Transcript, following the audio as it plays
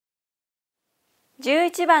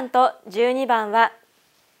11番と12番は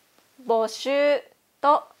募集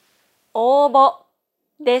と応募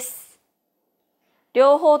です。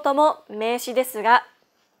両方とも名詞ですが、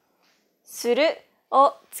する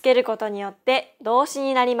をつけることによって動詞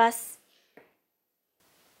になります。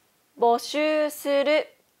募集する、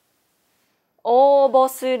応募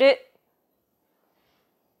する。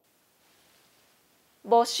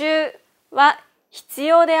募集は必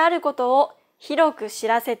要であることを広く知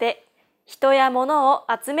らせて、人や物を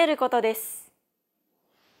集めることです。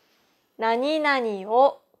何々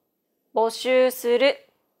を募集する。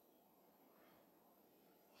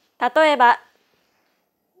例えば、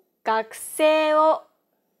学生を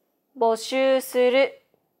募集する。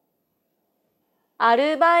ア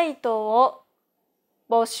ルバイトを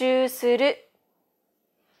募集する。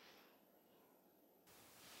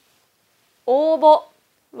応募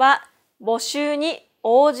は募集に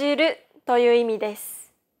応じるという意味です。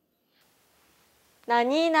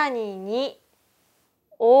何々に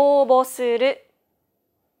応募する。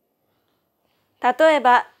例え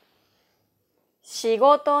ば、仕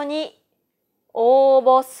事に応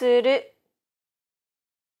募する。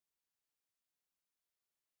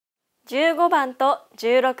15番と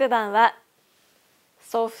16番は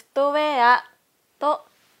ソフトウェアと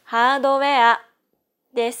ハードウェア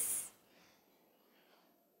です。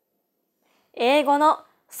英語の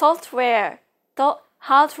ソフトウェアと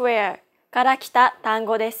ハードウェアから来た単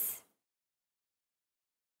語です。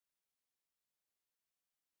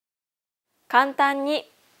簡単に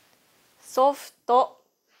ソフト、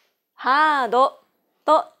ハード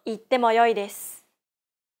と言ってもよいです。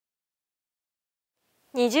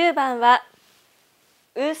20番は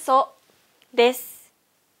嘘です。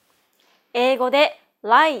英語で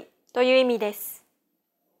lie という意味です。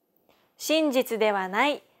真実ではな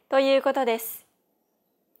いということです。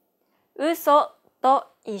嘘と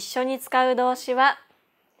一緒に使う動詞は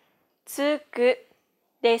つく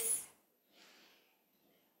です。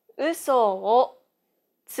嘘を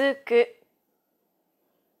つく。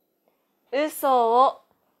嘘を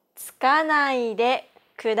つかないで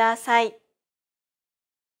ください。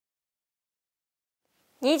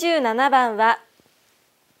27番は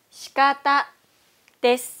仕方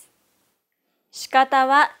です。仕方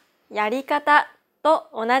はやり方と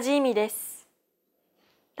同じ意味です。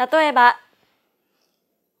例えば、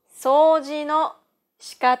掃除の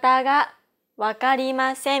仕方がわかり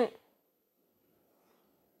ません。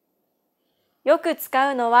よく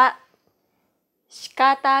使うのは仕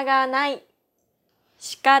方がない、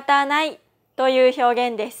仕方ないという表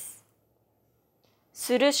現です。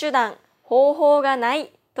する手段、方法がな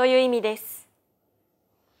いという意味です。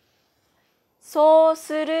そう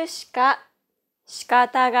するしか仕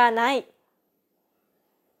方がない。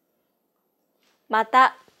ま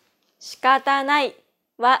た、仕方ない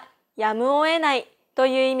はやむを得ないと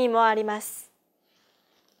いう意味もあります。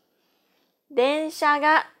電車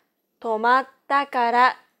が止まったか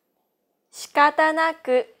ら仕方な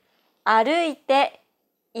く歩いて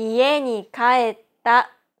家に帰った。